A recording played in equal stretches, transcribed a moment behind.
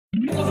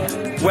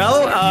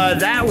Well,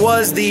 that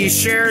was the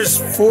Shares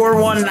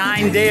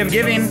 419 Day of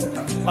Giving.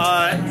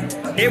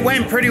 It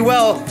went pretty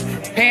well.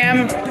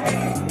 Pam,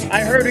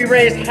 I heard we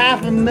raised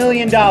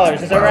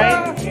 $500,000. Is that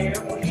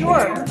right?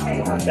 Sure.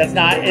 It's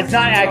not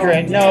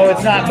accurate. No,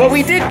 it's not. But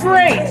we did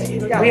great.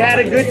 We had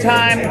a good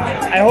time.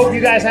 I hope you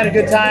guys had a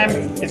good time.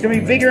 It's going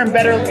to be bigger and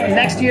better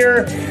next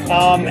year.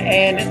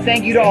 And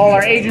thank you to all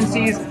our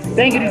agencies.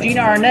 Thank you to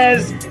Gina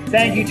Arnaz.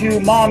 Thank you to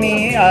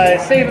Mommy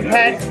Save a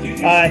Pet.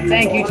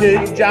 Thank you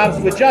to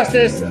Jobs with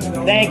Justice.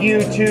 Thank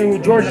you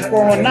to George's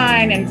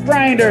 419 and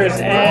Grinders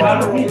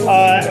and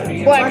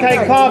Black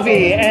Kite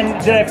Coffee.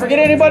 And did I forget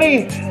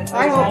anybody?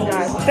 I hope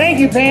not. Thank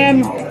you,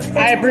 Pam.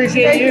 I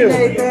appreciate you.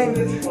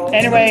 Nathan.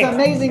 Anyway, It's an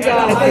amazing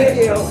job. Thank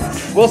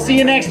you. we'll see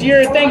you next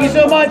year. Thank you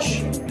so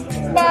much.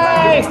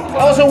 Bye.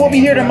 Also, we'll be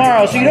here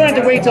tomorrow, so you don't have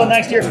to wait till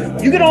next year.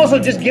 You can also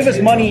just give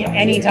us money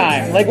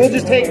anytime. Like, we'll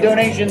just take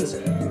donations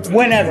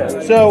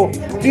whenever. So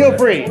feel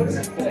free.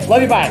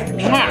 Love you. Bye.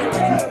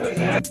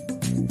 Mwah.